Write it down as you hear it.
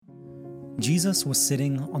Jesus was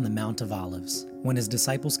sitting on the Mount of Olives when his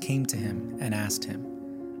disciples came to him and asked him,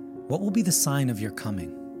 "What will be the sign of your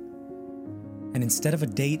coming?" And instead of a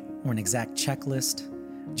date or an exact checklist,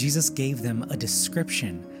 Jesus gave them a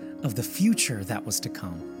description of the future that was to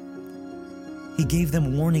come. He gave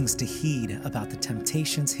them warnings to heed about the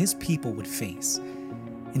temptations his people would face,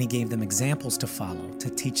 and he gave them examples to follow to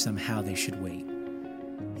teach them how they should wait.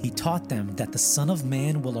 He taught them that the Son of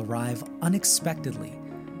Man will arrive unexpectedly,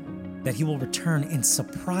 that he will return in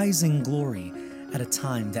surprising glory at a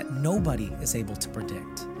time that nobody is able to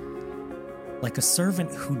predict. Like a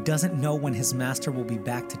servant who doesn't know when his master will be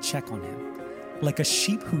back to check on him, like a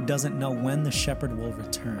sheep who doesn't know when the shepherd will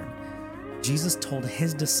return, Jesus told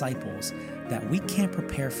his disciples that we can't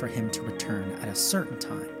prepare for him to return at a certain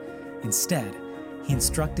time. Instead, he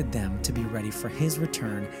instructed them to be ready for his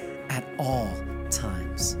return at all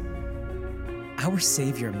times. Our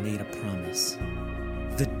Savior made a promise.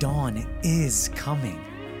 The dawn is coming,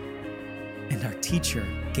 and our teacher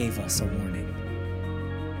gave us a warning.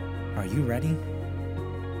 Are you ready?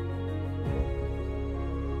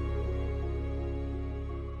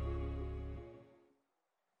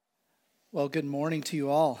 Well, good morning to you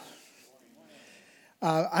all.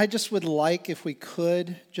 I just would like, if we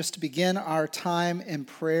could, just to begin our time in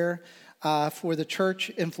prayer for the church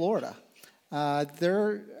in Florida.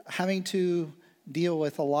 They're having to deal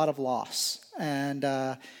with a lot of loss, and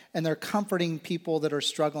they're comforting people that are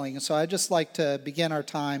struggling. And so I'd just like to begin our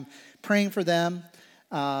time praying for them,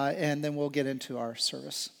 and then we'll get into our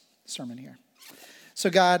sermon here. So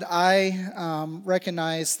God, I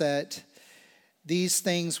recognize that these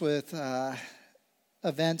things with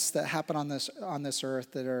events that happen on this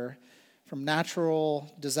earth that are from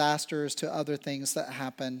natural disasters to other things that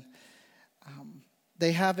happen,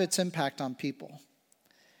 they have its impact on people.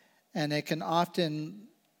 And it can often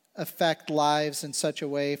affect lives in such a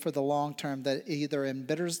way for the long term that either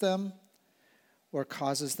embitters them or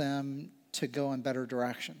causes them to go in better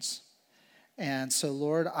directions. And so,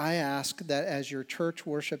 Lord, I ask that as your church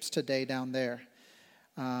worships today down there,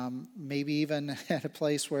 maybe even at a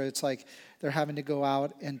place where it's like they're having to go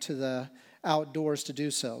out into the outdoors to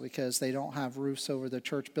do so because they don't have roofs over the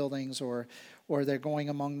church buildings or they're going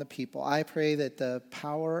among the people. I pray that the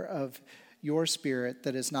power of your Spirit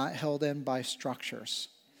that is not held in by structures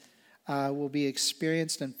will be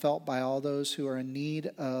experienced and felt by all those who are in need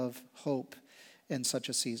of hope in such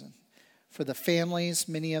a season. For the families,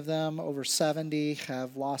 many of them over 70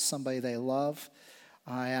 have lost somebody they love.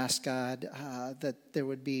 I ask God that there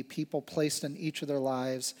would be people placed in each of their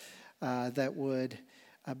lives that would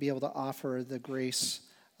be able to offer the grace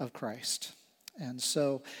of Christ. And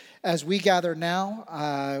so as we gather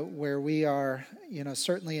now, where we are,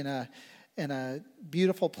 certainly in a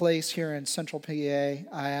beautiful place here in Central PA,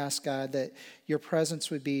 I ask God that your presence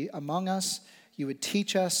would be among us, you would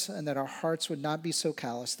teach us, and that our hearts would not be so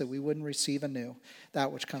callous that we wouldn't receive anew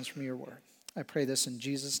that which comes from your word. I pray this in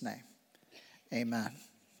Jesus' name. Amen.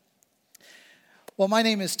 Well, my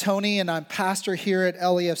name is Tony, and I'm pastor here at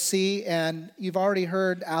LEFC, and you've already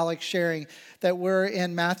heard Alex sharing that we're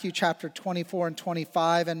in Matthew chapter 24 and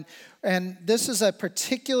 25, and this is a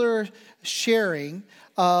particular sharing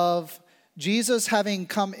of Jesus having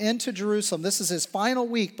come into Jerusalem. This is his final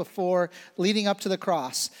week before leading up to the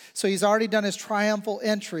cross. So he's already done his triumphal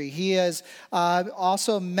entry. He has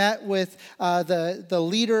also met with the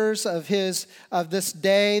leaders of this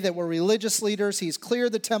day that were religious leaders. He's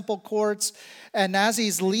cleared the temple courts. And as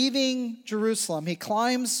he's leaving Jerusalem, he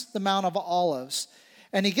climbs the Mount of Olives.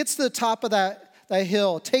 And he gets to the top of that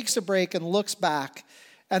hill, takes a break, and looks back.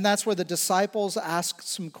 And that's where the disciples ask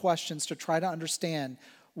some questions to try to understand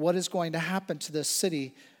what is going to happen to this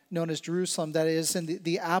city known as Jerusalem that is in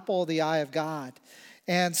the apple of the eye of God.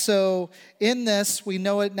 And so in this, we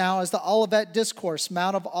know it now as the Olivet Discourse,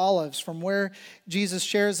 Mount of Olives, from where Jesus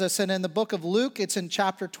shares this. And in the book of Luke, it's in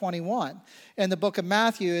chapter 21. In the book of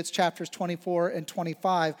Matthew, it's chapters 24 and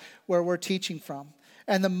 25, where we're teaching from.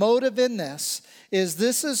 And the motive in this is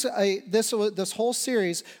this whole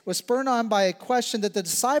series was spurred on by a question that the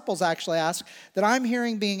disciples actually asked, that I'm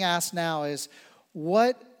hearing being asked now is,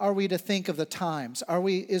 what are we to think of the times?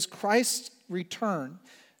 Is Christ's return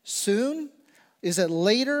soon? Is it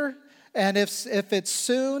later? And if it's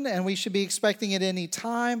soon and we should be expecting it any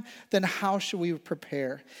time, then how should we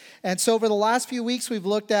prepare? And so over the last few weeks, we've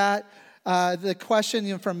looked at the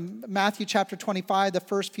question from Matthew chapter 25, the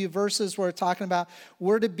first few verses where we're talking about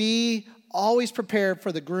we're to be always prepared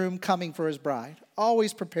for the groom coming for his bride.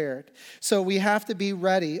 Always prepared. So we have to be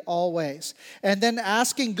ready always. And then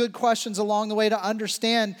asking good questions along the way to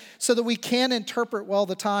understand so that we can interpret well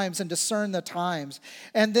the times and discern the times.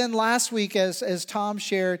 And then last week, as Tom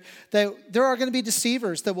shared, that there are going to be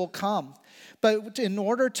deceivers that will come. But in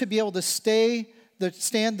order to be able to stand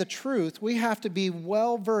the truth, we have to be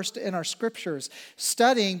well versed in our scriptures,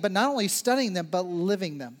 studying, but not only studying them, but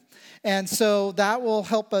living them. And so that will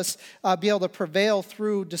help us be able to prevail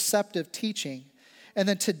through deceptive teaching. And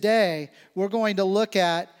then today, we're going to look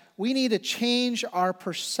at, we need to change our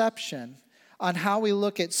perception on how we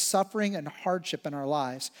look at suffering and hardship in our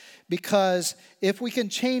lives. Because if we can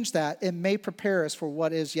change that, it may prepare us for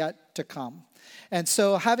what is yet to come. And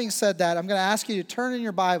so having said that, I'm going to ask you to turn in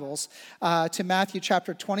your Bibles to Matthew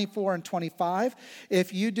chapter 24 and 25.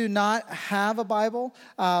 If you do not have a Bible,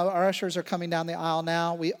 our ushers are coming down the aisle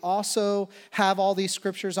now. We also have all these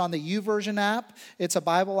scriptures on the YouVersion app. It's a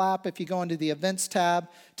Bible app. If you go into the events tab,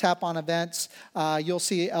 tap on events, you'll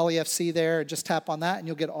see LEFC there. Just tap on that and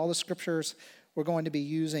you'll get all the scriptures we're going to be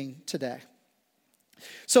using today.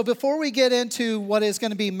 So before we get into what is going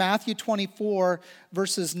to be Matthew 24,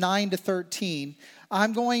 verses 9 to 13,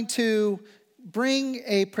 I'm going to bring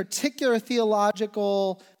a particular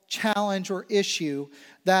theological challenge or issue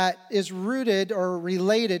that is rooted or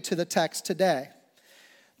related to the text today.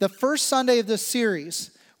 The first Sunday of this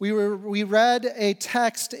series, we read a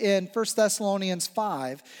text in 1 Thessalonians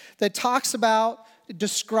 5 that talks about,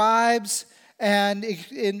 describes, and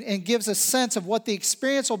gives a sense of what the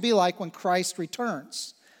experience will be like when Christ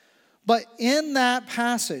returns. But in that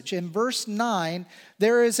passage, in verse 9,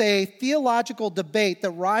 there is a theological debate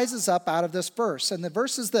that rises up out of this verse. And the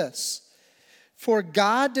verse is this: "For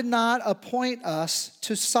God did not appoint us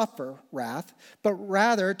to suffer wrath, but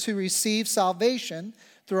rather to receive salvation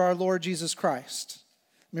through our Lord Jesus Christ."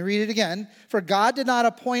 Let me read it again. "For God did not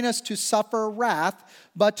appoint us to suffer wrath,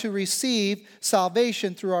 but to receive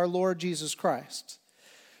salvation through our Lord Jesus Christ."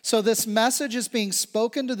 So this message is being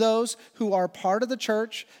spoken to those who are part of the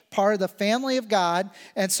church, part of the family of God,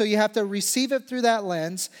 and so you have to receive it through that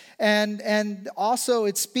lens. And also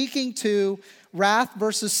it's speaking to wrath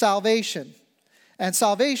versus salvation. And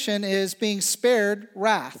salvation is being spared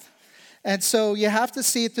wrath. And so you have to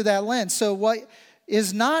see it through that lens. So what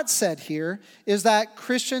is not said here is that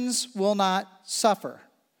Christians will not suffer.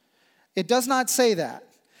 It does not say that.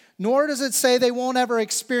 Nor does it say they won't ever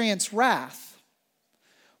experience wrath.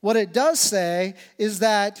 What it does say is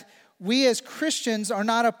that we as Christians are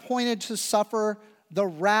not appointed to suffer the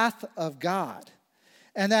wrath of God.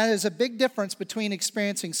 And that is a big difference between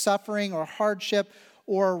experiencing suffering or hardship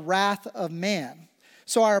or wrath of man.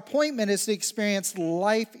 So our appointment is to experience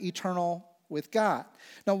life eternal with God.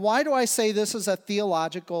 Now, why do I say this is a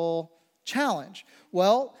theological challenge?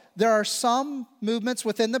 Well, there are some movements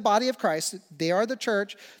within the body of Christ, they are the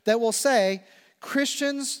church, that will say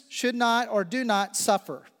Christians should not or do not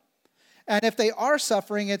suffer. And if they are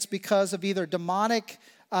suffering, it's because of either demonic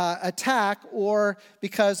attack or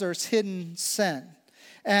because there's hidden sin.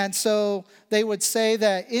 And so they would say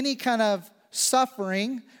that any kind of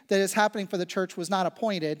suffering that is happening for the church was not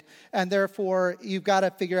appointed, and therefore you've got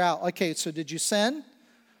to figure out, okay, so did you sin?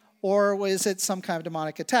 Or was it some kind of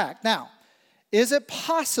demonic attack? Now, is it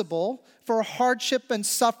possible for hardship and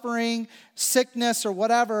suffering, sickness, or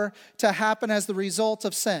whatever to happen as the result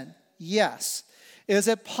of sin? Yes. Is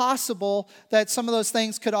it possible that some of those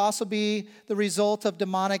things could also be the result of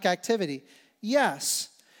demonic activity? Yes.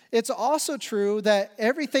 It's also true that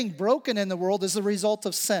everything broken in the world is the result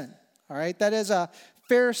of sin. All right? That is a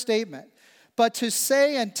fair statement. But to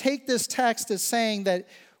say and take this text as saying that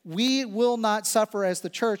we will not suffer as the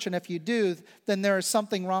church, and if you do, then there is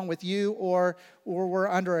something wrong with you or we're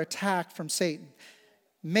under attack from Satan.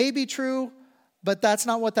 May be true, but that's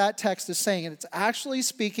not what that text is saying. And it's actually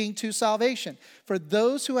speaking to salvation. For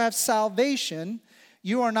those who have salvation,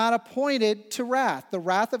 you are not appointed to wrath, the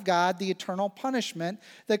wrath of God, the eternal punishment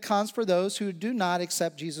that comes for those who do not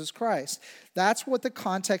accept Jesus Christ. That's what the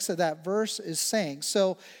context of that verse is saying.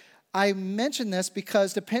 So I mention this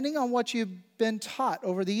because depending on what you've been taught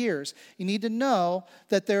over the years, you need to know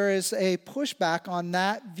that there is a pushback on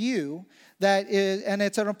that view that is, and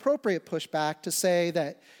it's an appropriate pushback to say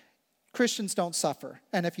that Christians don't suffer.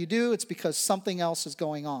 And if you do, it's because something else is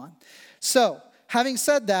going on. So, having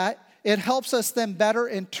said that, it helps us then better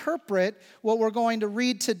interpret what we're going to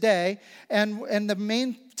read today. And the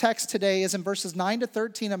main text today is in verses 9 to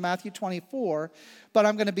 13 of Matthew 24, but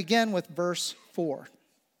I'm going to begin with verse 4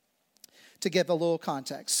 to give a little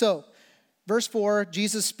context. So, verse 4,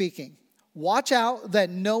 Jesus speaking, "Watch out that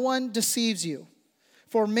no one deceives you,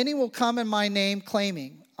 for many will come in my name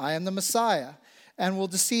claiming, I am the Messiah, and will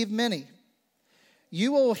deceive many.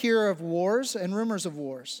 You will hear of wars and rumors of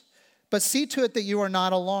wars, but see to it that you are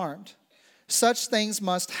not alarmed. Such things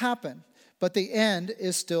must happen, but the end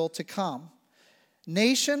is still to come.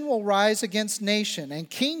 Nation will rise against nation, and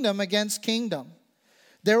kingdom against kingdom.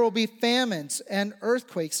 There will be famines and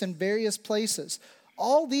earthquakes in various places.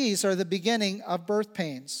 All these are the beginning of birth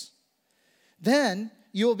pains. Then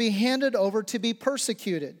you will be handed over to be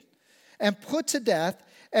persecuted and put to death,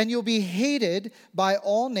 and you'll be hated by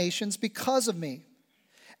all nations because of me.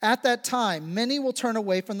 At that time, many will turn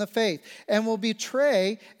away from the faith and will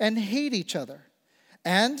betray and hate each other.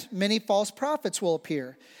 And many false prophets will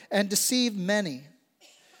appear and deceive many.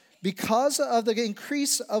 Because of the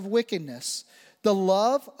increase of wickedness, the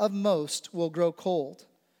love of most will grow cold.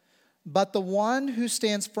 But the one who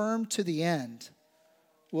stands firm to the end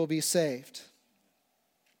will be saved.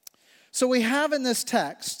 So we have in this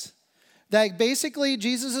text that basically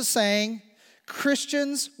Jesus is saying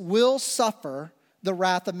Christians will suffer the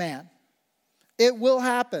wrath of man. It will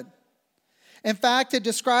happen. In fact, it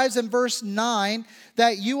describes in verse 9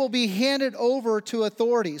 that you will be handed over to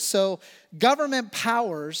authorities. So government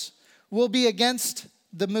powers will be against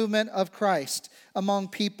the movement of Christ among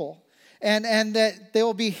people. And that they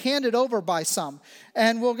will be handed over by some.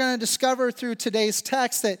 And we're going to discover through today's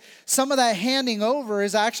text that some of that handing over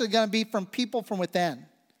is actually going to be from people from within.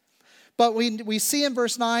 But we see in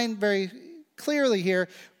verse 9 very clearly here,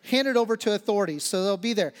 handed over to authorities, so they'll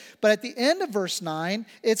be there. But at the end of verse 9,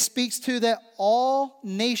 it speaks to that all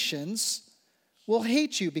nations will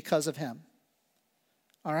hate you because of him.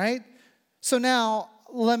 All right? So now,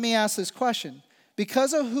 let me ask this question.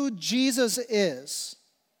 Because of who Jesus is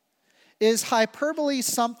hyperbole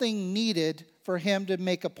something needed for him to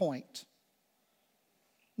make a point?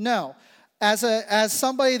 No. As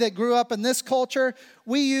somebody that grew up in this culture,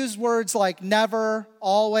 we use words like never,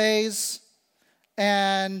 always,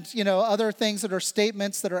 and other things that are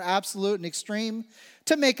statements that are absolute and extreme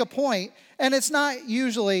to make a point. And it's not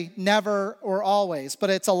usually never or always,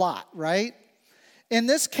 but it's a lot, right? In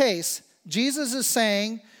this case, Jesus is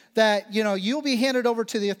saying that, you'll be handed over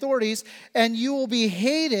to the authorities and you will be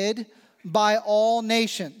hated by all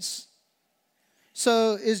nations.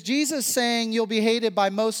 So is Jesus saying you'll be hated by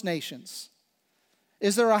most nations?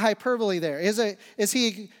 Is there a hyperbole there? Is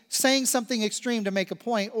he saying something extreme to make a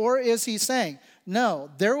point? Or is he saying, no,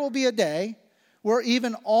 there will be a day where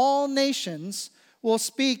even all nations will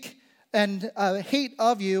speak and hate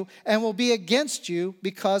of you and will be against you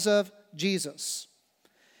because of Jesus?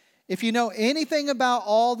 If you know anything about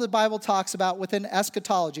all the Bible talks about within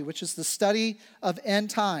eschatology, which is the study of end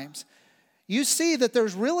times, you see that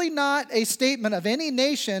there's really not a statement of any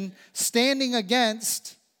nation standing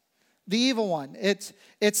against the evil one. It's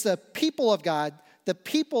the people of God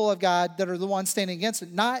that are the ones standing against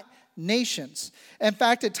it, not nations. In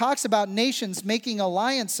fact, it talks about nations making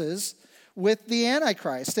alliances with the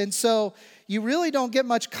Antichrist. And so you really don't get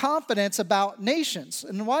much confidence about nations.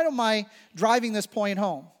 And why am I driving this point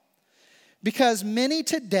home? Because many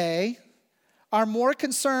today are more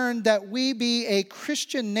concerned that we be a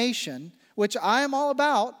Christian nation, which I am all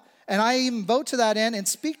about, and I even vote to that end and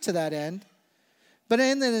speak to that end. But at the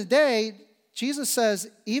end of the day, Jesus says,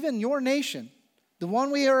 even your nation, the one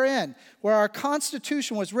we are in, where our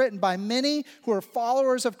Constitution was written by many who are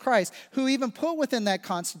followers of Christ, who even put within that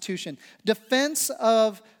Constitution defense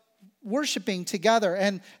of worshiping together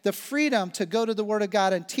and the freedom to go to the Word of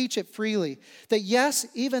God and teach it freely, that yes,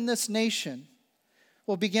 even this nation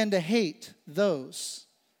will begin to hate those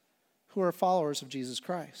who are followers of Jesus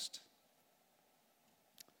Christ.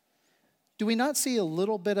 Do we not see a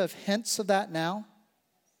little bit of hints of that now?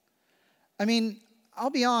 I mean, I'll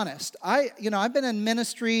be honest. I've been in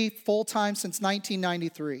ministry full-time since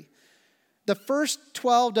 1993. The first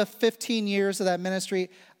 12 to 15 years of that ministry,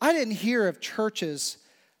 I didn't hear of churches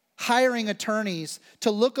hiring attorneys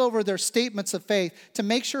to look over their statements of faith to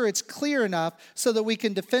make sure it's clear enough so that we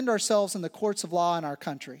can defend ourselves in the courts of law in our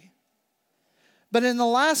country. But in the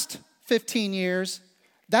last 15 years,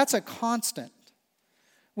 that's a constant.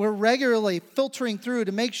 We're regularly filtering through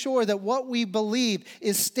to make sure that what we believe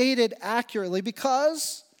is stated accurately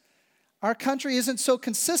because our country isn't so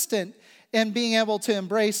consistent in being able to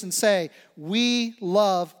embrace and say, we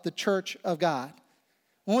love the church of God.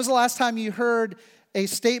 When was the last time you heard a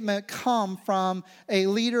statement come from a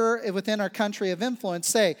leader within our country of influence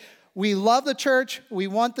say, we love the church, we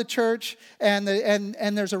want the church, and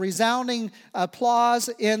there's a resounding applause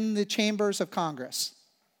in the chambers of Congress?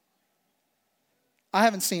 I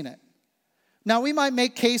haven't seen it. Now, we might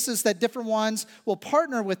make cases that different ones will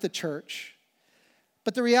partner with the church,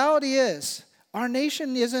 but the reality is our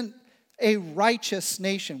nation isn't a righteous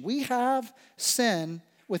nation. We have sin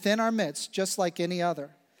within our midst, just like any other.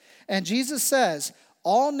 And Jesus says,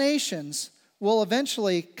 all nations will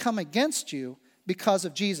eventually come against you because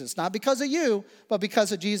of Jesus. Not because of you, but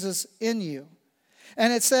because of Jesus in you.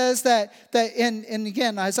 And it says that and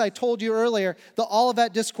again, as I told you earlier, the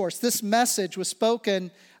Olivet Discourse, this message was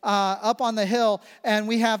spoken up on the hill, and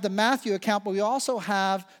we have the Matthew account, but we also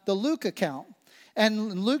have the Luke account.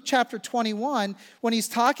 And in Luke chapter 21, when he's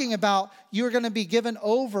talking about you're going to be given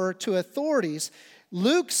over to authorities,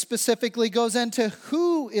 Luke specifically goes into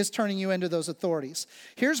who is turning you into those authorities.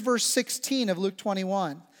 Here's verse 16 of Luke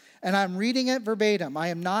 21, and I'm reading it verbatim. I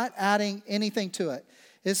am not adding anything to it.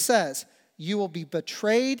 It says, you will be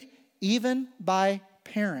betrayed even by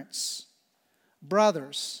parents,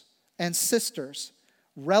 brothers and sisters,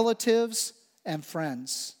 relatives and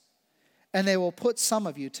friends, and they will put some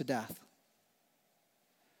of you to death.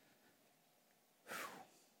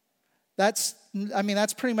 That's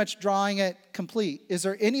pretty much drawing it complete. Is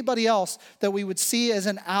there anybody else that we would see as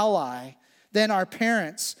an ally than our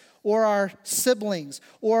parents or our siblings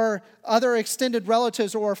or other extended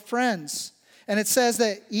relatives or friends? And it says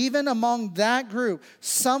that even among that group,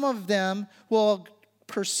 some of them will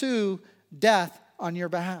pursue death on your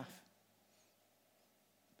behalf.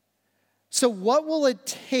 So what will it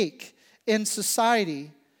take in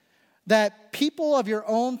society that people of your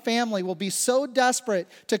own family will be so desperate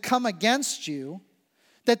to come against you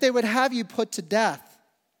that they would have you put to death?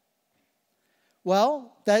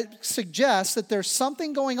 Well, that suggests that there's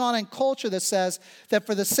something going on in culture that says that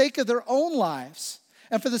for the sake of their own lives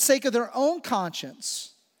and for the sake of their own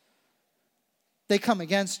conscience, they come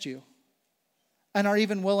against you and are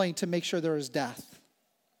even willing to make sure there is death.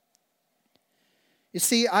 You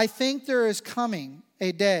see, I think there is coming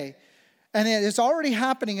a day, and it is already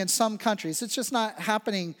happening in some countries. It's just not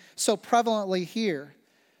happening so prevalently here.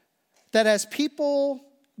 That as people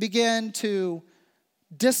begin to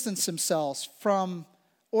distance themselves from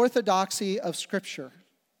orthodoxy of Scripture,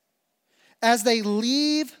 as they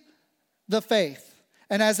leave the faith,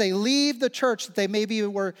 and as they leave the church that they maybe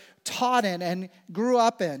were taught in and grew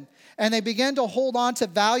up in, and they begin to hold on to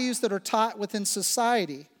values that are taught within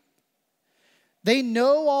society, they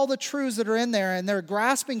know all the truths that are in there, and they're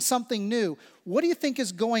grasping something new. What do you think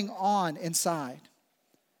is going on inside?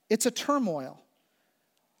 It's a turmoil.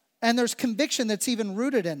 And there's conviction that's even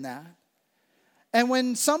rooted in that. And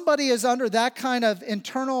when somebody is under that kind of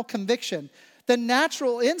internal conviction, the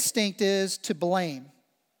natural instinct is to blame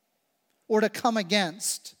or to come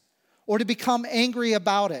against or to become angry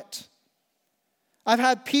about it. I've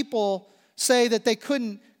had people say that they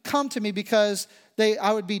couldn't come to me because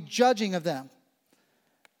I would be judging of them.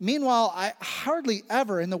 Meanwhile, I hardly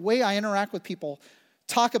ever, in the way I interact with people,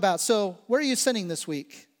 talk about, so where are you sinning this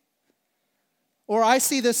week? Or I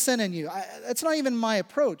see this sin in you. That's not even my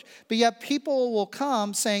approach. But yet people will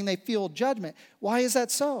come saying they feel judgment. Why is that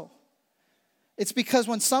so? It's because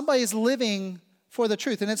when somebody is living for the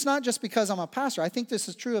truth, and it's not just because I'm a pastor. I think this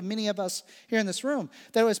is true of many of us here in this room.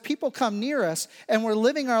 That as people come near us and we're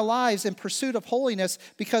living our lives in pursuit of holiness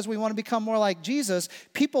because we want to become more like Jesus,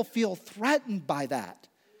 people feel threatened by that.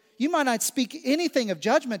 You might not speak anything of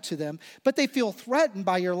judgment to them, but they feel threatened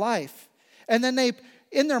by your life. And then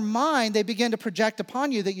in their mind, they begin to project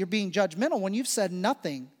upon you that you're being judgmental when you've said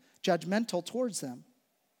nothing judgmental towards them.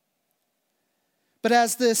 But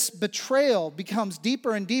as this betrayal becomes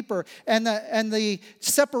deeper and deeper, and the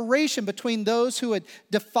separation between those who would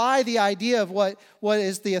defy the idea of what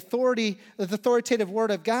is the authoritative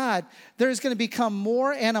word of God, there's going to become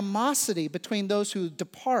more animosity between those who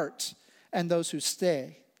depart and those who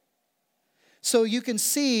stay. So you can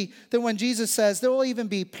see that when Jesus says there will even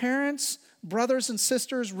be parents, brothers and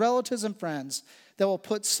sisters, relatives and friends that will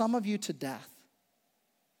put some of you to death.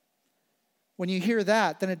 When you hear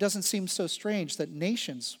that, then it doesn't seem so strange that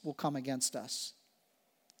nations will come against us.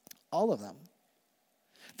 All of them.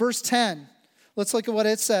 Verse 10, let's look at what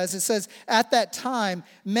it says. It says, at that time,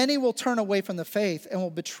 many will turn away from the faith and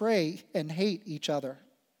will betray and hate each other.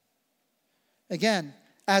 Again,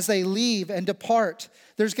 as they leave and depart,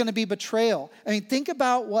 there's going to be betrayal. I mean, think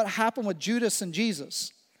about what happened with Judas and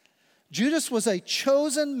Jesus. Judas was a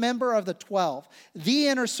chosen member of the 12, the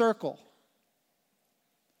inner circle.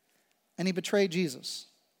 And he betrayed Jesus.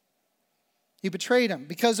 He betrayed him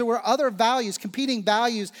because there were other values, competing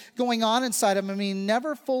values going on inside him, and he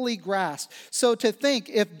never fully grasped. So to think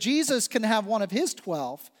if Jesus can have one of his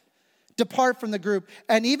 12 depart from the group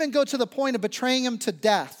and even go to the point of betraying him to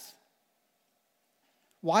death,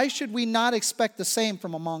 why should we not expect the same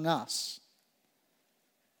from among us?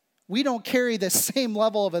 We don't carry the same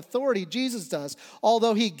level of authority Jesus does,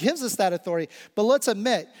 although he gives us that authority. But let's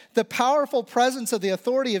admit, the powerful presence of the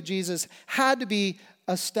authority of Jesus had to be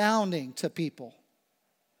astounding to people.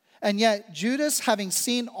 And yet, Judas, having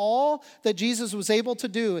seen all that Jesus was able to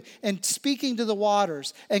do in speaking to the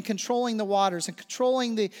waters and controlling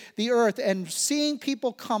the earth and seeing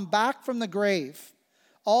people come back from the grave,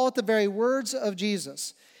 all at the very words of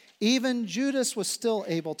Jesus, even Judas was still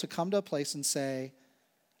able to come to a place and say,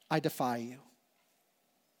 I defy you.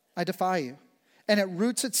 I defy you. And it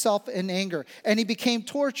roots itself in anger. And he became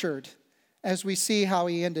tortured as we see how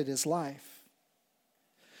he ended his life.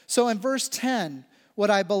 So in verse 10, what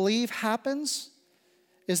I believe happens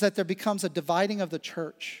is that there becomes a dividing of the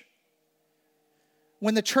church.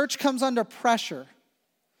 When the church comes under pressure,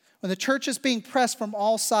 when the church is being pressed from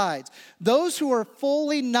all sides, those who are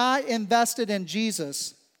fully not invested in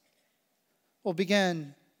Jesus will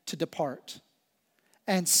begin to depart.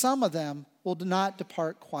 And some of them will not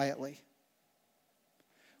depart quietly.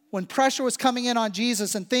 When pressure was coming in on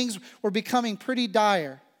Jesus and things were becoming pretty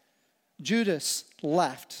dire, Judas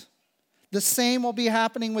left. The same will be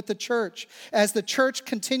happening with the church as the church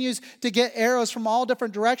continues to get arrows from all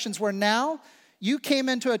different directions, where now you came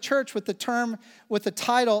into a church with the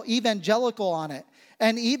title evangelical on it.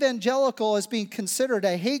 And evangelical is being considered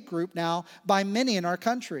a hate group now by many in our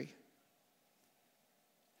country,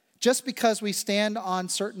 just because we stand on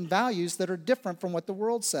certain values that are different from what the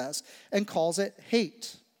world says and calls it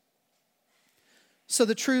hate. So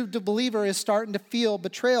the true believer is starting to feel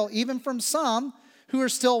betrayal, even from some who are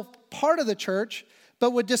still part of the church,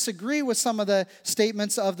 but would disagree with some of the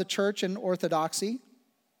statements of the church and orthodoxy.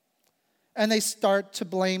 And they start to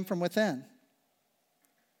blame from within.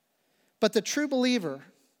 But the true believer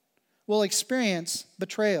will experience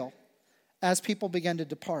betrayal as people begin to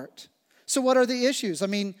depart. So what are the issues? I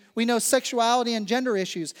mean, we know sexuality and gender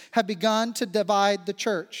issues have begun to divide the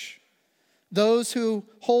church. Those who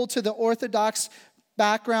hold to the orthodox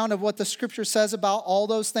background of what the scripture says about all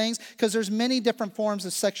those things, because there's many different forms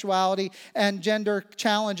of sexuality and gender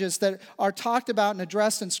challenges that are talked about and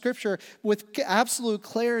addressed in scripture with absolute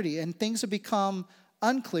clarity, and things have become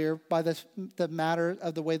unclear by the matter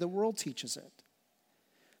of the way the world teaches it.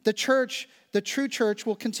 The church, the true church,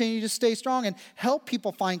 will continue to stay strong and help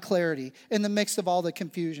people find clarity in the midst of all the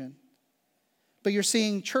confusion. But you're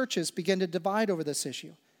seeing churches begin to divide over this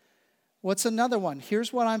issue. What's another one?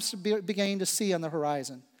 Here's what I'm beginning to see on the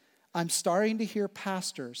horizon. I'm starting to hear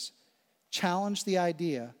pastors challenge the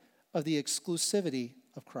idea of the exclusivity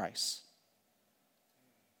of Christ.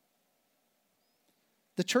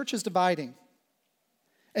 The church is dividing,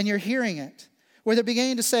 and you're hearing it, where they're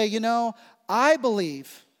beginning to say, I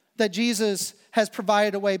believe that Jesus has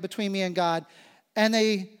provided a way between me and God, and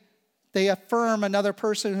they affirm another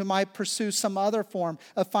person who might pursue some other form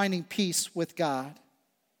of finding peace with God.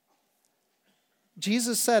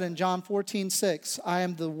 Jesus said in John 14:6, I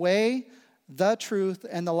am the way, the truth,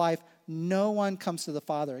 and the life. No one comes to the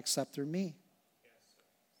Father except through me.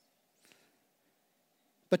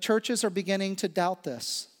 But churches are beginning to doubt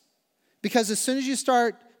this. Because as soon as you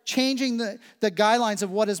start changing the guidelines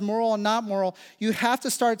of what is moral and not moral, you have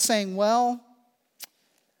to start saying, well,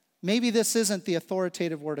 maybe this isn't the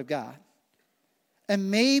authoritative word of God.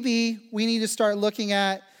 And maybe we need to start looking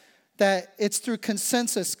at that it's through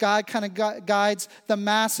consensus. God kind of guides the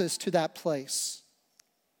masses to that place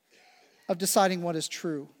of deciding what is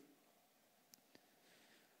true.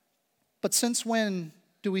 But since when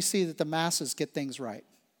do we see that the masses get things right?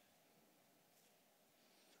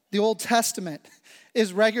 The Old Testament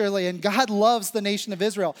is regularly, and God loves the nation of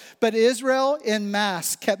Israel, but Israel en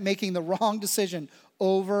masse kept making the wrong decision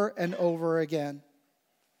over and over again.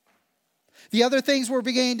 The other things we're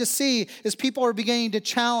beginning to see is people are beginning to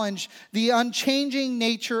challenge the unchanging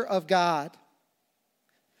nature of God.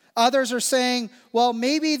 Others are saying, well,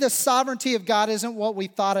 maybe the sovereignty of God isn't what we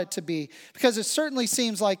thought it to be, because it certainly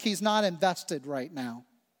seems like he's not invested right now.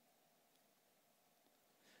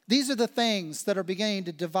 These are the things that are beginning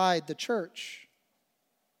to divide the church.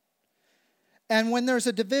 And when there's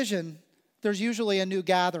a division, there's usually a new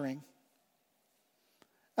gathering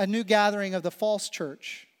of the false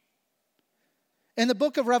church. In the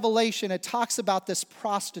book of Revelation, it talks about this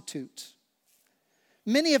prostitute.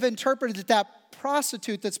 Many have interpreted that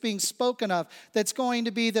prostitute that's being spoken of, that's going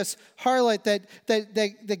to be this harlot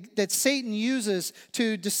that Satan uses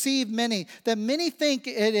to deceive many, that many think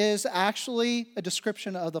it is actually a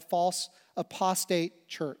description of the false apostate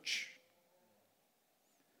church.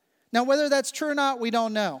 Now, whether that's true or not, we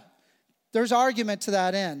don't know. There's argument to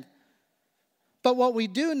that end. But what we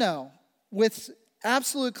do know with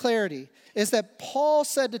absolute clarity is that Paul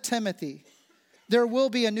said to Timothy there will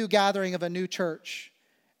be a new gathering of a new church.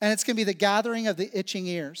 And it's going to be the gathering of the itching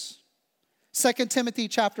ears. 2 Timothy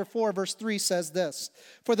chapter 4, verse 3 says this,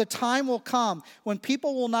 "For the time will come when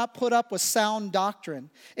people will not put up with sound doctrine.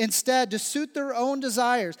 Instead, to suit their own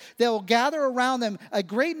desires, they will gather around them a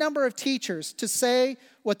great number of teachers to say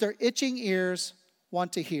what their itching ears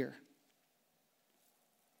want to hear."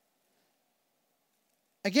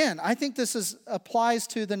 Again, I think this applies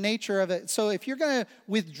to the nature of it. So if you're going to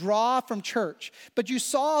withdraw from church, but you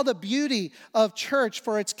saw the beauty of church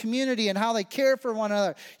for its community and how they care for one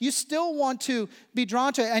another, you still want to be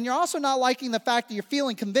drawn to it. And you're also not liking the fact that you're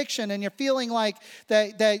feeling conviction and you're feeling like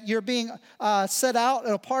that you're being set out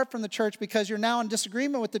and apart from the church because you're now in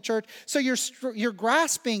disagreement with the church. So you're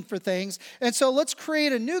grasping for things. And so let's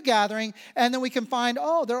create a new gathering, and then we can find,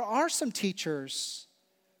 oh, there are some teachers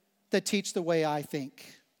that teach the way I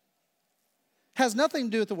think. Has nothing to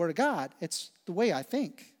do with the Word of God. It's the way I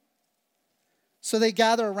think. So they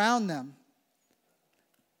gather around them.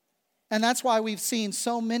 And that's why we've seen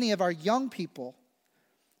so many of our young people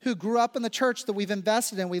who grew up in the church that we've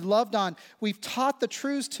invested in, we loved on, we've taught the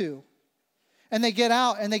truths to. And they get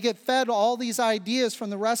out and they get fed all these ideas from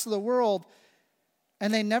the rest of the world,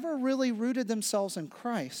 and they never really rooted themselves in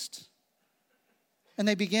Christ. And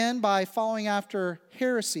they begin by following after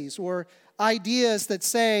heresies or ideas that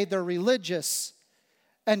say they're religious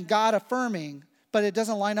and God-affirming, but it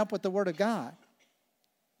doesn't line up with the Word of God.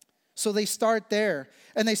 So they start there,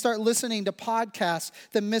 and they start listening to podcasts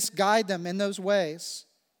that misguide them in those ways.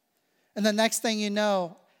 And the next thing you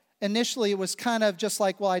know, initially it was kind of just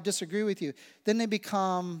like, well, I disagree with you. Then they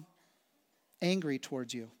become angry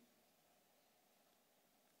towards you.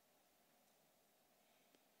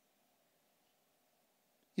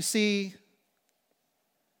 You see,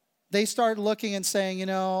 they start looking and saying,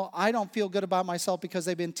 I don't feel good about myself because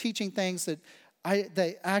they've been teaching things that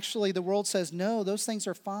actually the world says, no, those things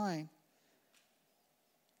are fine.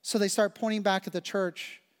 So they start pointing back at the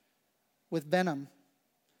church with venom.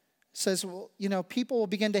 It says, well, people will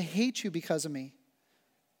begin to hate you because of me.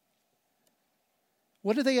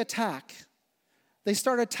 What do they attack? They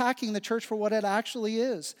start attacking the church for what it actually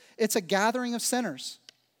is. It's a gathering of sinners.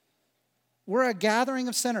 We're a gathering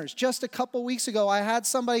of sinners. Just a couple weeks ago, I had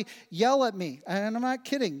somebody yell at me, and I'm not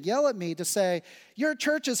kidding, yell at me to say, your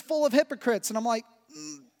church is full of hypocrites. And I'm like,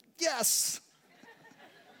 yes,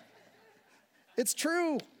 it's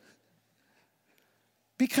true.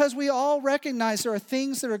 Because we all recognize there are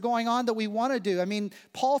things that are going on that we want to do. I mean,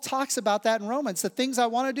 Paul talks about that in Romans. The things I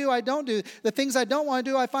want to do, I don't do. The things I don't want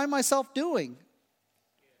to do, I find myself doing.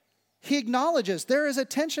 He acknowledges there is a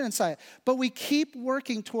tension inside, but we keep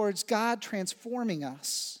working towards God transforming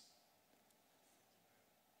us.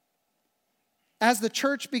 As the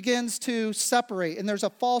church begins to separate, and there's a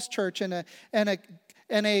false church and then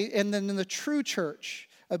the true church.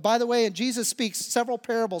 By the way, and Jesus speaks several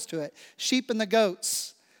parables to it: sheep and the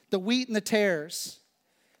goats, the wheat and the tares.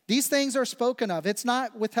 These things are spoken of. It's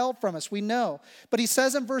not withheld from us. We know. But he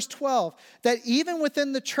says in verse 12 that even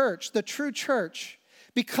within the church, the true church,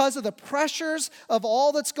 because of the pressures of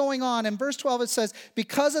all that's going on. In verse 12 it says,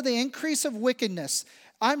 because of the increase of wickedness,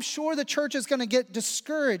 I'm sure the church is going to get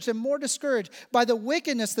discouraged and more discouraged by the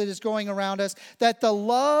wickedness that is going around us, that the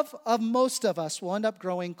love of most of us will end up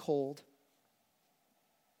growing cold.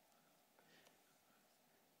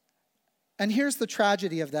 And here's the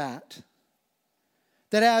tragedy of that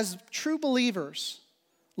as true believers,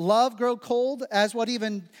 love grow cold, as what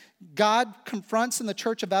even God confronts in the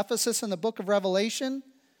church of Ephesus in the book of Revelation,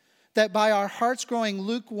 that by our hearts growing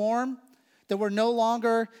lukewarm, that we're no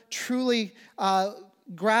longer truly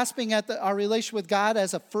grasping at our relation with God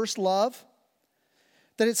as a first love,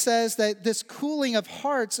 that it says that this cooling of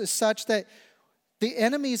hearts is such that the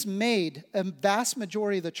enemy's made a vast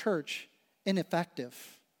majority of the church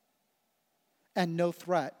ineffective and no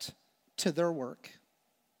threat to their work.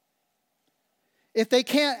 If they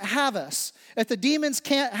can't have us, if the demons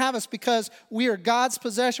can't have us because we are God's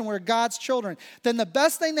possession, we're God's children, then the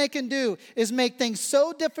best thing they can do is make things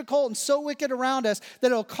so difficult and so wicked around us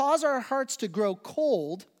that it'll cause our hearts to grow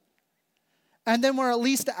cold, and then we're at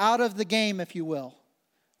least out of the game, if you will.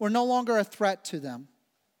 We're no longer a threat to them.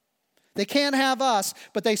 They can't have us,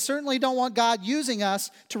 but they certainly don't want God using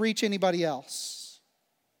us to reach anybody else.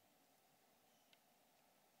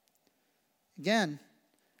 Again,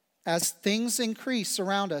 as things increase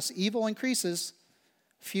around us, evil increases,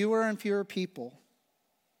 fewer and fewer people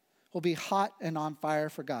will be hot and on fire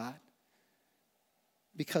for God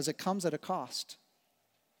because it comes at a cost.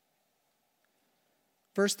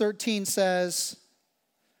 Verse 13 says,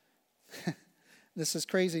 this is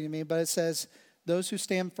crazy to me, but it says, those who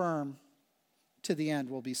stand firm to the end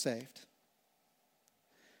will be saved.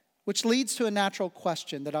 which leads to a natural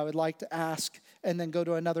question that I would like to ask and then go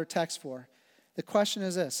to another text for. The question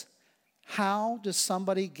is this: how does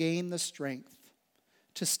somebody gain the strength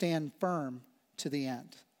to stand firm to the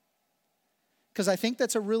end? Because I think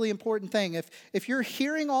that's a really important thing. If you're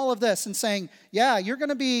hearing all of this and saying, yeah, you're going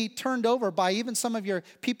to be turned over by even some of your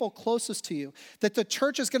people closest to you, that the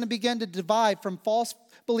church is going to begin to divide from false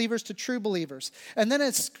believers to true believers. And then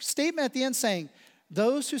a statement at the end saying,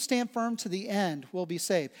 those who stand firm to the end will be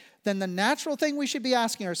saved. Then the natural thing we should be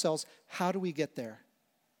asking ourselves, how do we get there?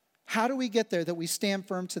 How do we get there that we stand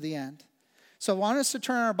firm to the end? So I want us to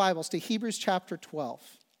turn our Bibles to Hebrews chapter 12.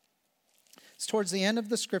 It's towards the end of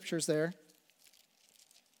the scriptures there.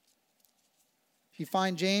 If you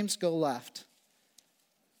find James, go left.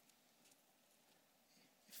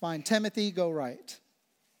 If you find Timothy, go right.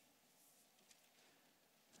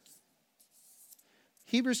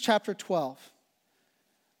 Hebrews chapter 12.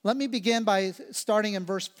 Let me begin by starting in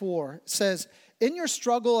verse 4. It says, in your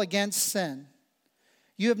struggle against sin,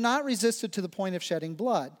 you have not resisted to the point of shedding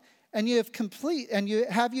blood. And you have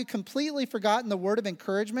completely forgotten the word of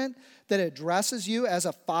encouragement that addresses you as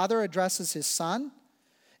a father addresses his son?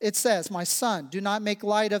 It says, my son, do not make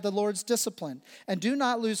light of the Lord's discipline, and do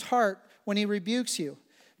not lose heart when he rebukes you,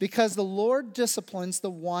 because the Lord disciplines the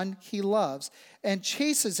one he loves and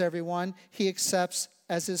chases everyone he accepts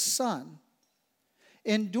as his son.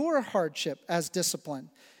 Endure hardship as discipline.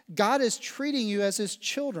 God is treating you as his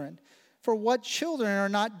children. For what children are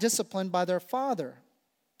not disciplined by their father?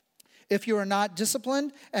 If you are not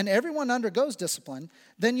disciplined, and everyone undergoes discipline,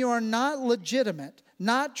 then you are not legitimate,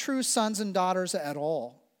 not true sons and daughters at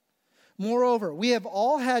all. Moreover, we have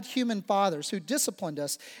all had human fathers who disciplined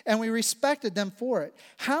us, and we respected them for it.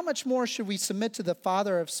 How much more should we submit to the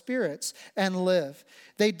Father of spirits and live?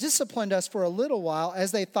 They disciplined us for a little while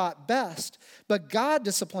as they thought best, but God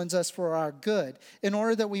disciplines us for our good, in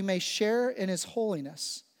order that we may share in his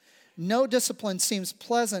holiness. No discipline seems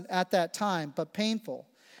pleasant at that time, but painful.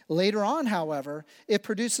 Later on, however, it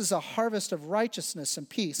produces a harvest of righteousness and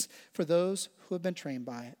peace for those who have been trained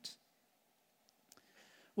by it.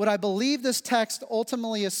 What I believe this text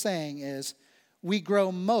ultimately is saying is we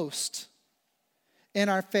grow most in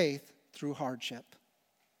our faith through hardship.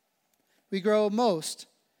 We grow most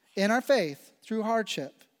in our faith through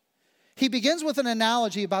hardship. He begins with an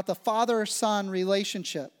analogy about the father-son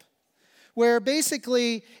relationship, where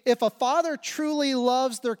basically if a father truly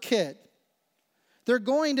loves their kid, they're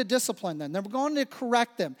going to discipline them. They're going to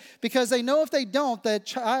correct them because they know if they don't, that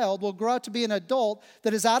child will grow up to be an adult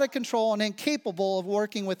that is out of control and incapable of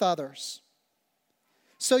working with others.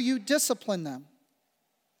 So you discipline them.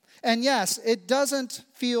 And yes, it doesn't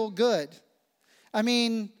feel good. I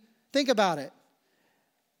mean, think about it.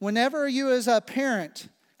 Whenever you as a parent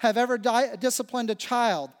have ever disciplined a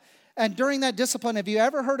child, and during that discipline, have you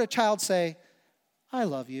ever heard a child say, I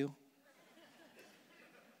love you?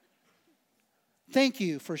 Thank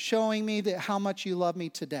you for showing me how much you love me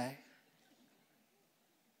today.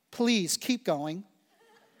 Please keep going,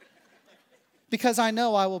 because I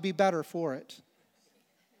know I will be better for it.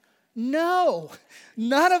 No,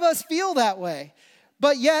 none of us feel that way.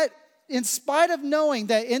 But yet, in spite of knowing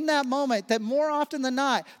that in that moment, that more often than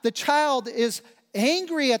not, the child is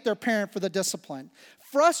angry at their parent for the discipline,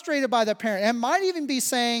 frustrated by their parent, and might even be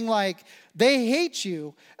saying like they hate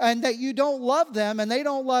you and that you don't love them and they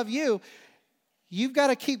don't love you. You've got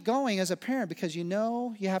to keep going as a parent because you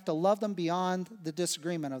know you have to love them beyond the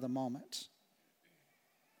disagreement of the moment.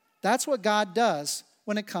 That's what God does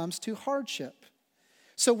when it comes to hardship.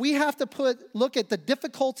 So we have to look at the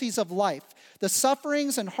difficulties of life, the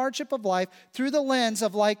sufferings and hardship of life through the lens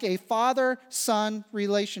of like a father-son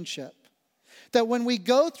relationship. That when we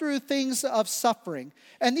go through things of suffering,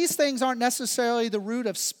 and these things aren't necessarily the root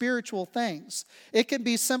of spiritual things. It can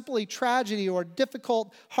be simply tragedy or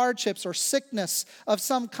difficult hardships or sickness of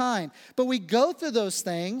some kind. But we go through those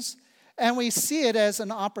things and we see it as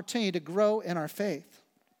an opportunity to grow in our faith.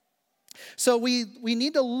 So we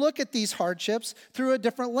need to look at these hardships through a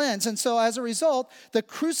different lens. And so as a result, the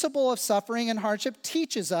crucible of suffering and hardship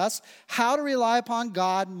teaches us how to rely upon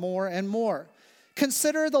God more and more.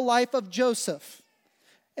 Consider the life of Joseph.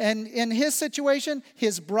 And in his situation,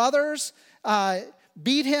 his brothers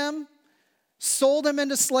beat him, sold him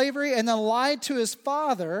into slavery, and then lied to his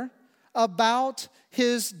father about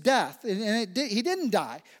his death. And he didn't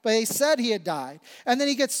die, but they said he had died. And then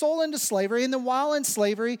he gets sold into slavery. And then while in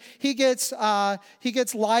slavery, he gets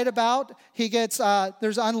lied about.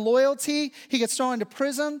 There's unloyalty. He gets thrown into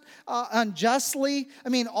prison unjustly. I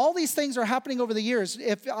mean, all these things are happening over the years.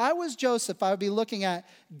 If I was Joseph, I would be looking at,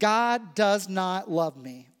 God does not love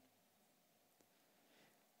me.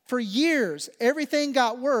 For years, everything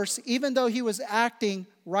got worse, even though he was acting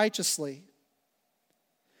righteously.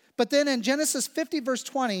 But then in Genesis 50, verse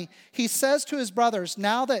 20, he says to his brothers,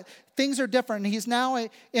 now that things are different, and he's now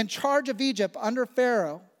in charge of Egypt under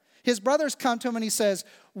Pharaoh, his brothers come to him and he says,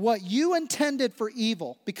 what you intended for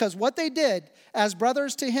evil, because what they did as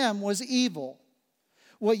brothers to him was evil.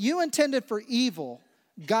 What you intended for evil,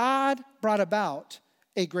 God brought about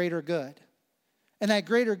a greater good. And that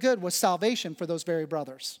greater good was salvation for those very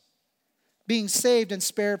brothers, being saved and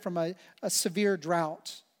spared from a severe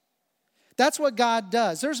drought. That's what God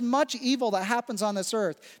does. There's much evil that happens on this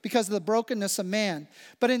earth because of the brokenness of man.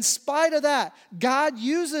 But in spite of that, God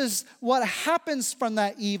uses what happens from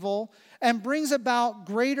that evil and brings about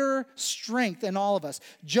greater strength in all of us.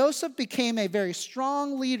 Joseph became a very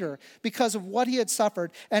strong leader because of what he had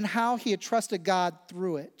suffered and how he had trusted God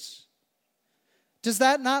through it. Does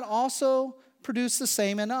that not also produce the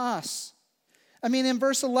same in us? I mean, in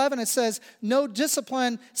verse 11, it says, no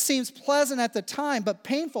discipline seems pleasant at the time, but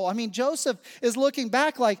painful. I mean, Joseph is looking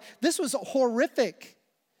back like this was horrific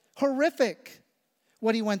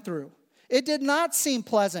what he went through. It did not seem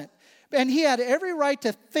pleasant. And he had every right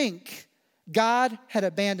to think God had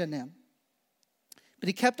abandoned him. But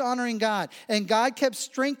he kept honoring God, and God kept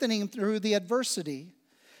strengthening him through the adversity.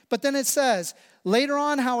 But then it says, later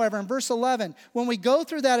on, however, in verse 11, when we go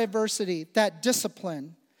through that adversity, that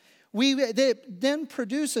discipline, it then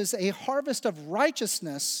produces a harvest of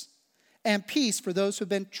righteousness and peace for those who've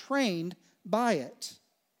been trained by it.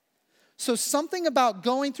 So something about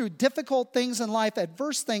going through difficult things in life,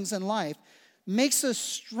 adverse things in life, makes us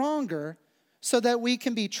stronger so that we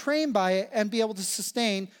can be trained by it and be able to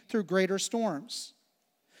sustain through greater storms.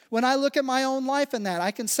 When I look at my own life in that,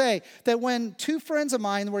 I can say that when two friends of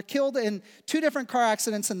mine were killed in two different car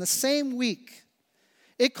accidents in the same week,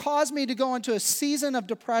 it caused me to go into a season of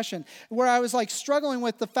depression where I was like struggling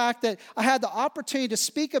with the fact that I had the opportunity to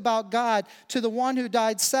speak about God to the one who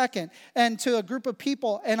died second and to a group of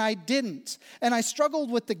people, and I didn't. And I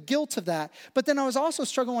struggled with the guilt of that. But then I was also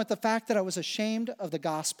struggling with the fact that I was ashamed of the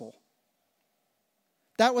gospel.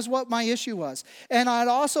 That was what my issue was. And I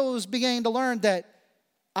also was beginning to learn that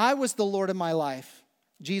I was the Lord of my life.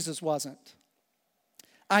 Jesus wasn't.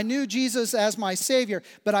 I knew Jesus as my Savior,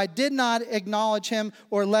 but I did not acknowledge him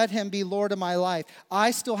or let him be Lord of my life.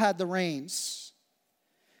 I still had the reins.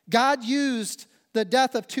 God used the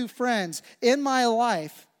death of two friends in my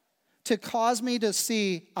life to cause me to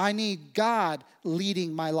see I need God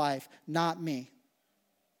leading my life, not me.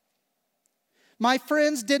 My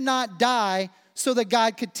friends did not die so that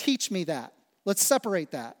God could teach me that. Let's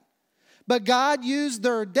separate that. But God used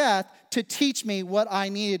their death to teach me what I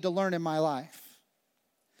needed to learn in my life.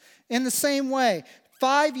 In the same way,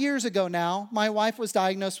 5 years ago now, my wife was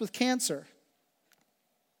diagnosed with cancer.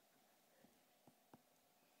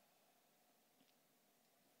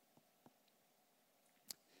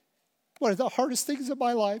 One of the hardest things in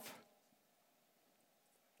my life.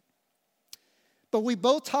 But we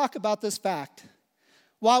both talk about this fact.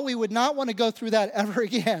 While we would not want to go through that ever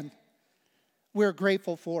again, we're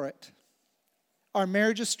grateful for it. Our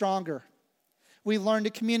marriage is stronger. We learn to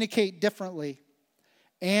communicate differently.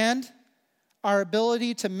 And our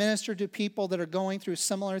ability to minister to people that are going through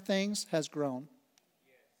similar things has grown.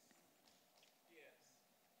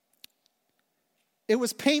 It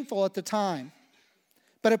was painful at the time,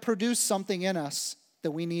 but it produced something in us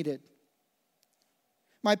that we needed.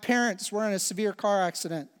 My parents were in a severe car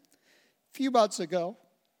accident a few months ago.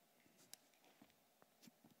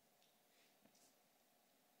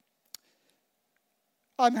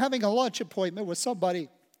 I'm having a lunch appointment with somebody,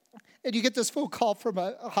 and you get this phone call from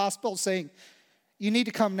a hospital saying, you need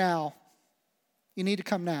to come now. You need to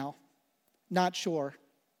come now. Not sure.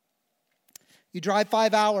 You drive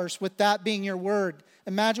 5 hours with that being your word.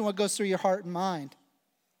 Imagine what goes through your heart and mind.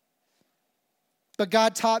 But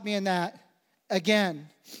God taught me in that, again,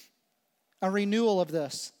 a renewal of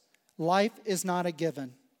this. Life is not a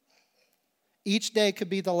given. Each day could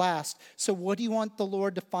be the last. So what do you want the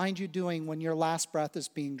Lord to find you doing when your last breath is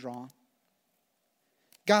being drawn?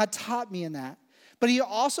 God taught me in that. But he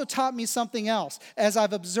also taught me something else as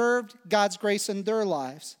I've observed God's grace in their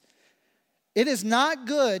lives. It is not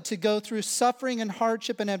good to go through suffering and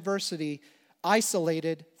hardship and adversity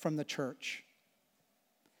isolated from the church.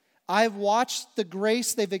 I've watched the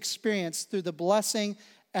grace they've experienced through the blessing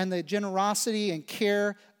and the generosity and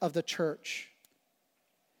care of the church.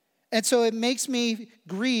 And so it makes me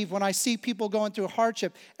grieve when I see people going through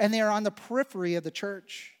hardship and they are on the periphery of the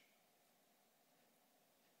church.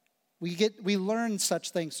 We learn such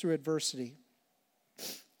things through adversity.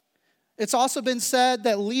 It's also been said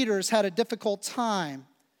that leaders had a difficult time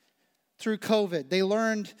through COVID. They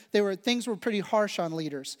learned things were pretty harsh on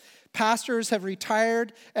leaders. Pastors have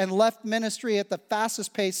retired and left ministry at the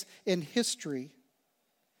fastest pace in history.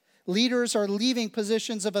 Leaders are leaving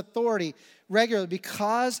positions of authority regularly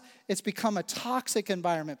because it's become a toxic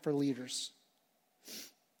environment for leaders.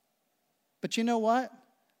 But you know what?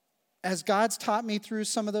 As God's taught me through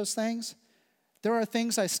some of those things, there are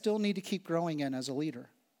things I still need to keep growing in as a leader.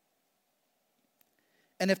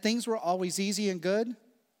 And if things were always easy and good,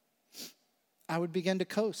 I would begin to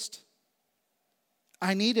coast.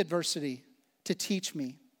 I need adversity to teach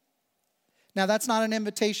me. Now, that's not an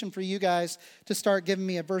invitation for you guys to start giving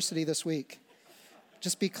me adversity this week.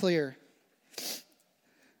 Just be clear.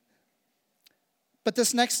 But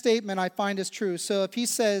this next statement I find is true. So if he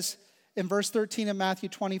says in verse 13 of Matthew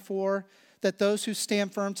 24 that those who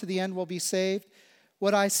stand firm to the end will be saved,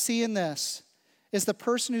 what I see in this is the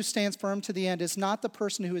person who stands firm to the end is not the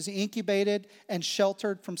person who is incubated and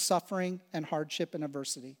sheltered from suffering and hardship and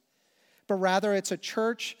adversity, but rather it's a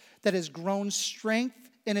church that has grown strength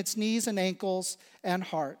in its knees and ankles and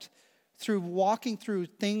heart through walking through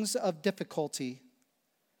things of difficulty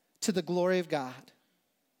to the glory of God.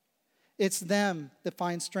 It's them that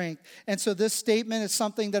find strength. And so this statement is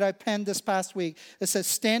something that I penned this past week. It says,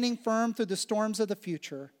 standing firm through the storms of the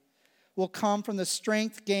future will come from the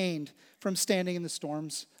strength gained from standing in the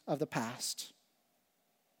storms of the past.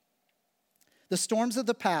 The storms of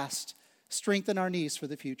the past strengthen our knees for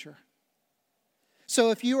the future.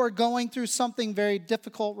 So if you are going through something very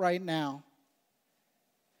difficult right now,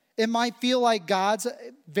 it might feel like God's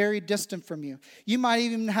very distant from you. You might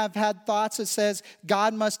even have had thoughts that says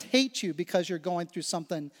God must hate you because you're going through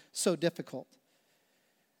something so difficult.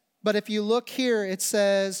 But if you look here, it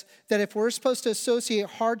says that if we're supposed to associate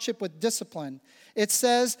hardship with discipline, it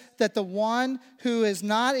says that the one who has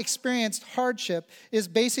not experienced hardship is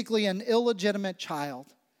basically an illegitimate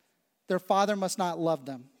child. Their father must not love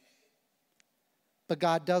them. But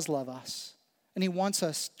God does love us, and he wants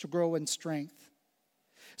us to grow in strength.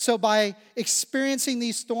 So by experiencing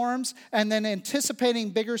these storms and then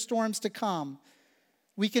anticipating bigger storms to come,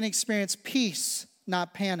 we can experience peace,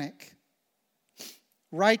 not panic,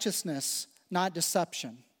 righteousness, not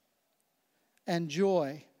deception, and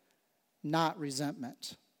joy, not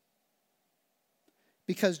resentment.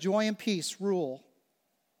 Because joy and peace rule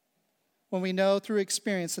when we know through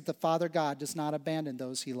experience that the Father God does not abandon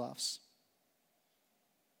those he loves.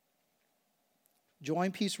 Joy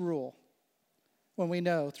and peace rule when we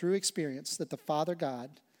know through experience that the Father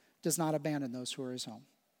God does not abandon those who are his home.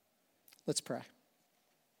 Let's pray.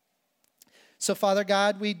 So, Father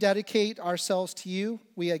God, we dedicate ourselves to you.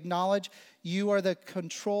 We acknowledge you are the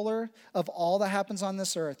controller of all that happens on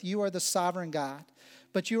this earth. You are the sovereign God,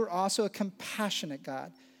 but you are also a compassionate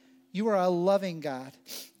God. You are a loving God,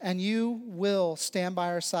 and you will stand by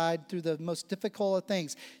our side through the most difficult of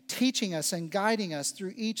things, teaching us and guiding us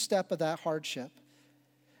through each step of that hardship.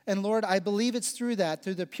 And Lord, I believe it's through that,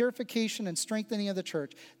 through the purification and strengthening of the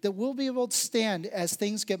church, that we'll be able to stand as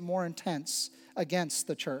things get more intense against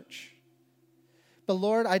the church. But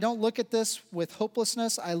Lord, I don't look at this with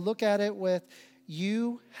hopelessness. I look at it with,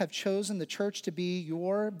 you have chosen the church to be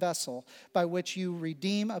your vessel by which you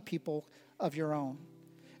redeem a people of your own.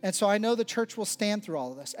 And so I know the church will stand through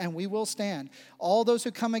all of this, and we will stand. All those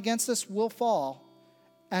who come against us will fall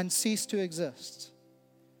and cease to exist.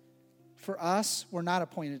 For us, we're not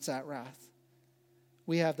appointed to that wrath.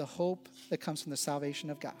 We have the hope that comes from the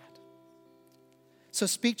salvation of God. So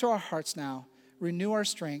speak to our hearts now. Renew our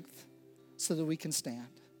strength so that we can stand.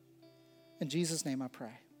 In Jesus' name I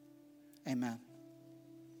pray. Amen.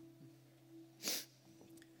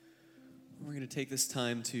 We're going to take this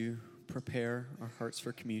time to prepare our hearts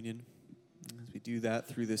for communion. As we do that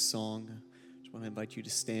through this song, I just want to invite you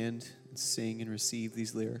to stand and sing and receive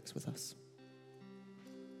these lyrics with us.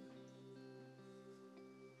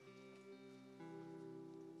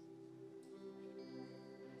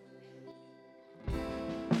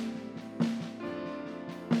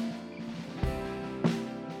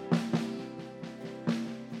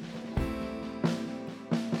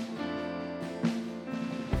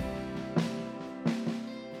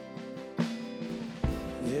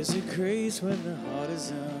 There's a grace when the heart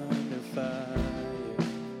is under fire.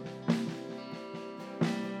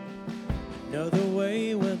 Another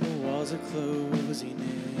way when the walls are closing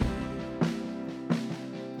in.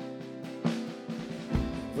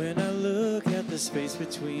 When I look at the space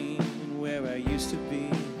between where I used to be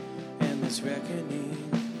and this reckoning,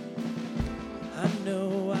 I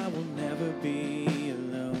know I will never be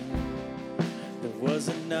alone. There was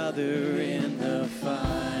another in the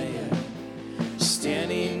fire,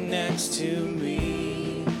 standing next to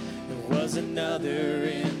me. There was another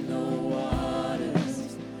in the water.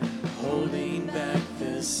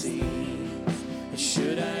 the sea. And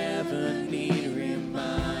should I ever need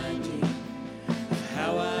reminding of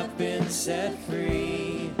how I've been set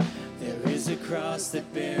free, there is a cross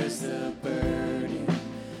that bears the burden,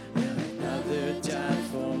 and another died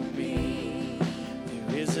for me.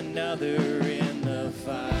 There is another in the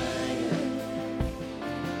fire.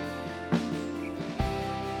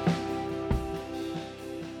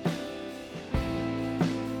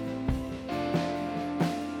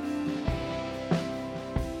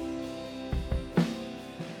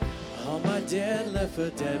 All my dead left for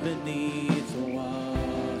dead beneath the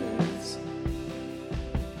waters.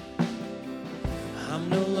 I'm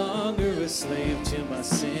no longer a slave to my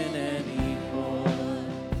sin anymore.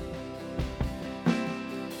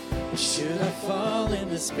 Should I fall in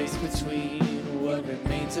the space between what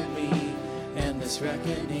remains of me and this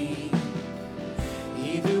reckoning?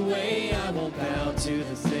 Either way, I won't bow to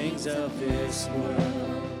the things of this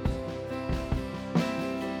world.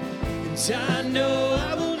 And I know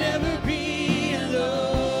I will never be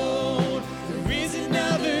alone. There is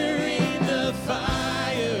another in the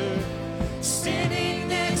fire, standing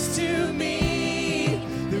next to me.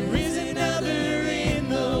 There is another in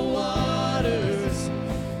the waters,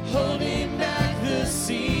 holding back the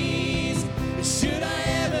seas. Should I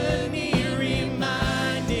ever need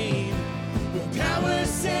reminding, will power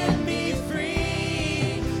set me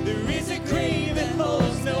free? There is a grave that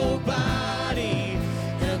holds nobody,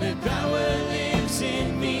 and that power lives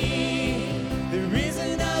in me. There is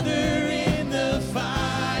another in the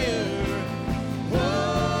fire. Whoa,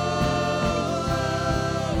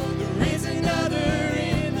 there is another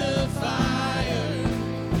in the fire.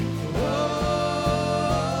 Whoa,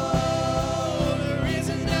 there is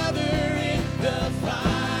another in the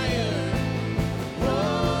fire.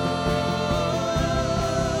 Whoa,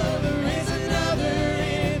 there is another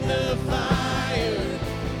in the fire.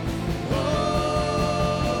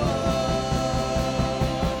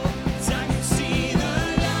 I can see the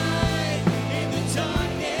light in the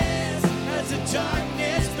darkness as the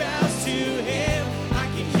darkness bows to him. I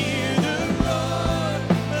can hear the roar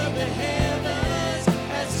of the heavens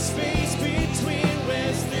as the space between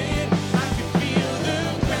westland. I can feel the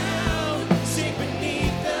ground shake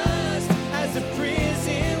beneath us as the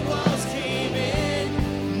prison walls came in.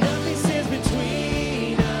 Nothing stands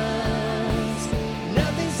between us.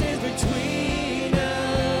 Nothing stands between us.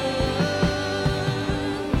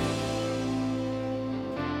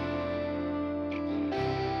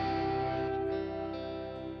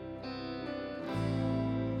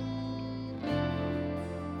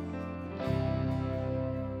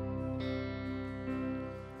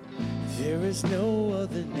 There is no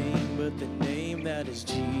other name but the name that is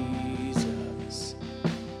Jesus.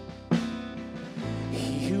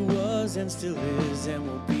 He who was and still is and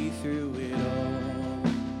will be through it all.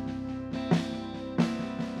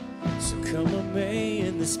 So come on, May,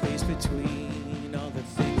 in the space between all the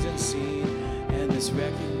things unseen and this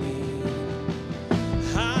reckoning.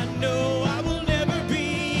 I know I will never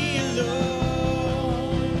be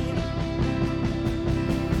alone.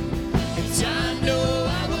 And I know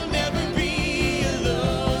I will never be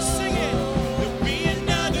alone. Sing it. There'll be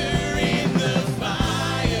another in the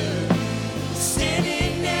fire,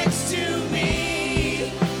 standing next to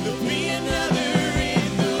me. There'll be another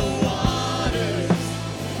in the waters,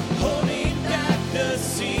 holding back the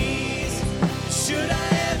seas. Should I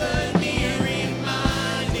ever need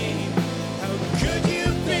reminding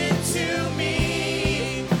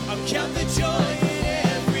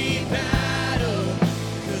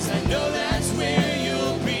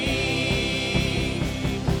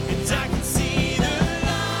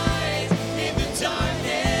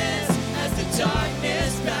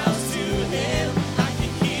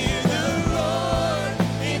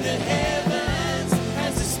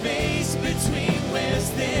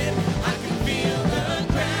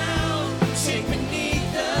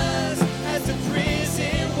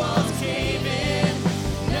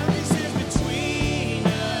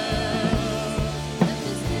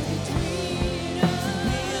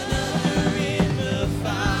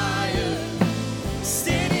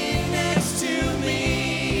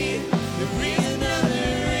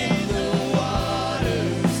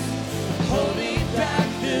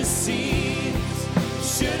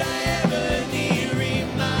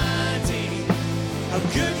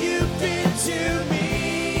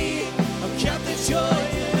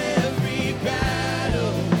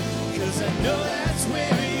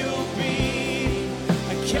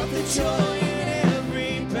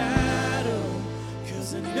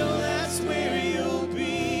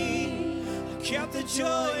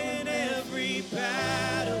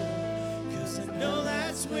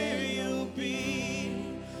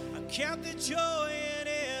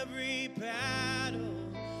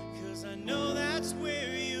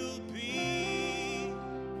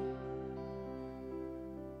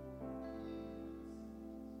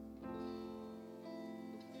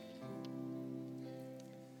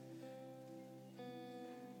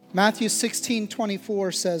Matthew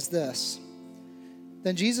 16:24 says this.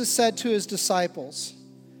 Then Jesus said to his disciples,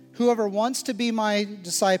 whoever wants to be my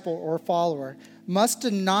disciple or follower must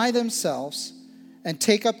deny themselves and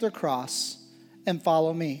take up their cross and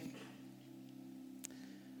follow me.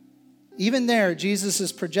 Even there, Jesus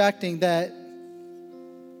is projecting that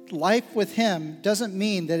life with him doesn't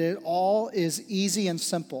mean that it all is easy and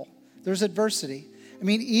simple. There's adversity. I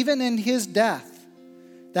mean, even in his death,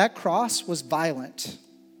 that cross was violent.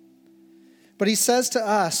 But he says to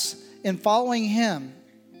us, in following him,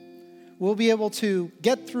 we'll be able to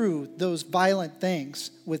get through those violent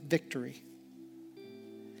things with victory.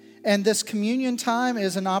 And this communion time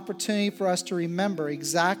is an opportunity for us to remember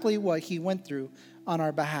exactly what he went through on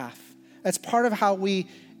our behalf. That's part of how we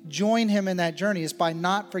join him in that journey, is by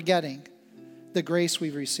not forgetting the grace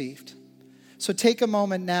we've received. So take a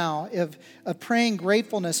moment now of praying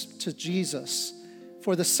gratefulness to Jesus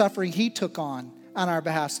for the suffering he took on our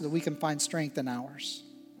behalf so that we can find strength in ours.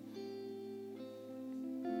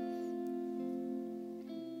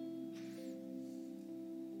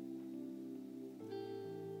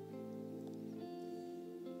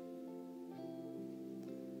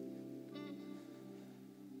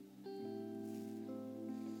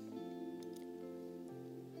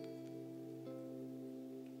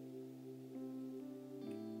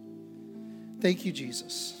 Thank you,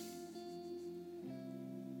 Jesus.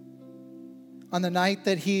 On the night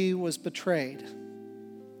that he was betrayed,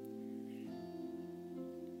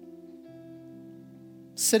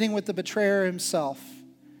 sitting with the betrayer himself,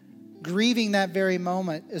 grieving that very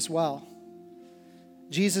moment as well,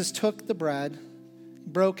 Jesus took the bread,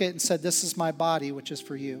 broke it, and said, "This is my body, which is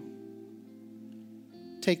for you.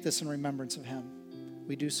 Take this in remembrance of him."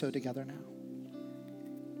 We do so together now.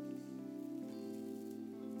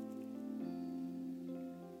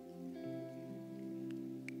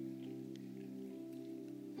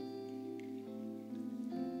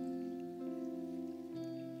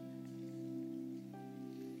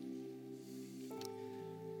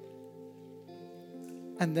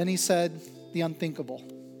 And then he said the unthinkable.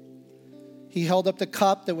 He held up the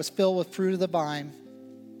cup that was filled with fruit of the vine.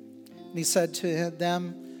 And he said to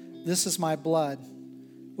them, "This is my blood,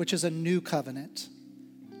 which is a new covenant,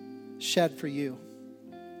 shed for you."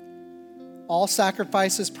 All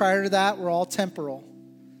sacrifices prior to that were all temporal.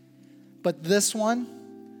 But this one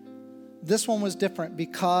was different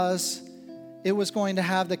because it was going to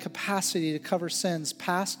have the capacity to cover sins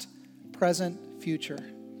past, present, future.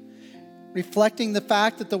 Reflecting the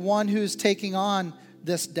fact that the one who's taking on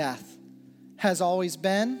this death has always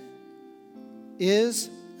been, is,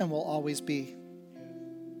 and will always be.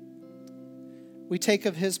 We take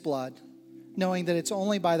of his blood, knowing that it's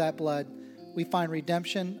only by that blood we find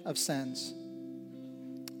redemption of sins.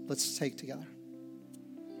 Let's take together.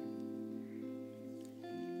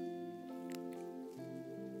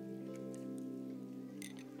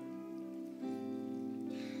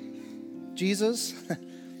 Jesus,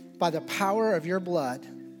 by the power of your blood,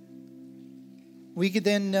 we could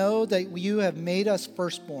then know that you have made us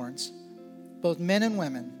firstborns, both men and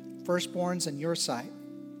women, firstborns in your sight,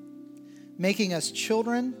 making us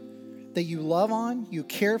children that you love on, you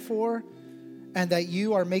care for, and that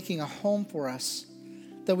you are making a home for us,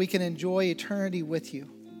 that we can enjoy eternity with you.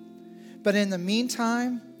 But in the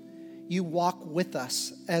meantime, you walk with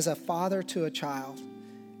us as a father to a child,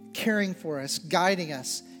 caring for us, guiding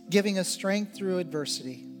us, giving us strength through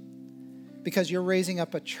adversity, because you're raising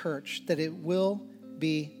up a church that it will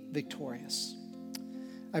be victorious.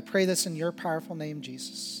 I pray this in your powerful name,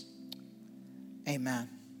 Jesus. Amen.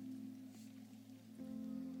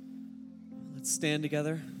 Let's stand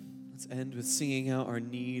together. Let's end with singing out our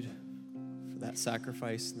need for that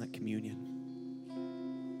sacrifice and that communion.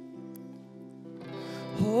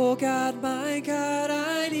 Oh God, my God,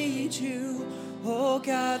 I need you. Oh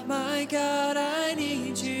God, my God, I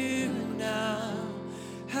need you now.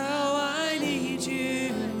 How I need you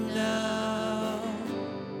now.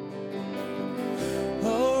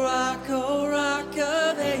 Oh rock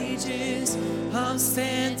of ages, I'm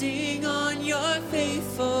standing on your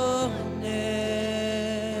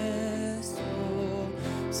faithfulness. Oh,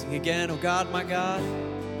 Sing again, oh God, my God.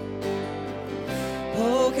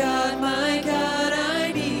 oh God, my God,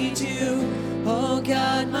 I need you. Oh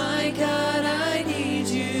God, my God, I need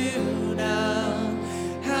you now.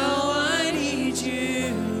 How I need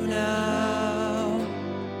you now.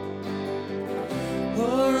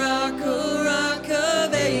 Oh rock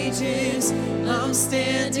of ages, I'm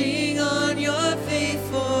standing on your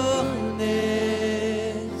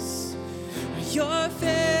faithfulness. Your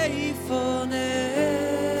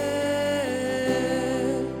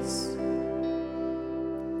faithfulness.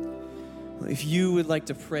 If If you would like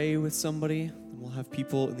to pray with somebody, then we'll have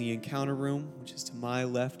people in the encounter room, which is to my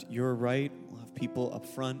left, your right. We'll have people up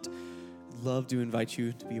front. I'd love to invite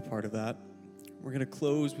you to be a part of that. We're going to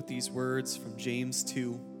close with these words from James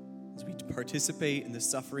 2 as we participate in the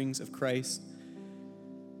sufferings of Christ.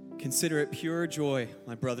 Consider it pure joy,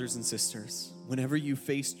 my brothers and sisters, whenever you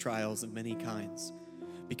face trials of many kinds,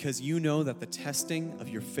 because you know that the testing of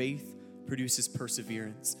your faith produces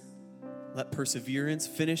perseverance. Let perseverance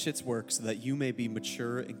finish its work so that you may be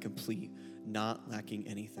mature and complete, not lacking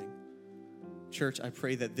anything. Church, I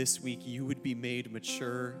pray that this week you would be made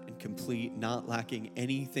mature and complete, not lacking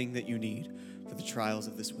anything that you need for the trials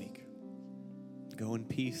of this week. Go in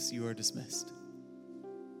peace. You are dismissed.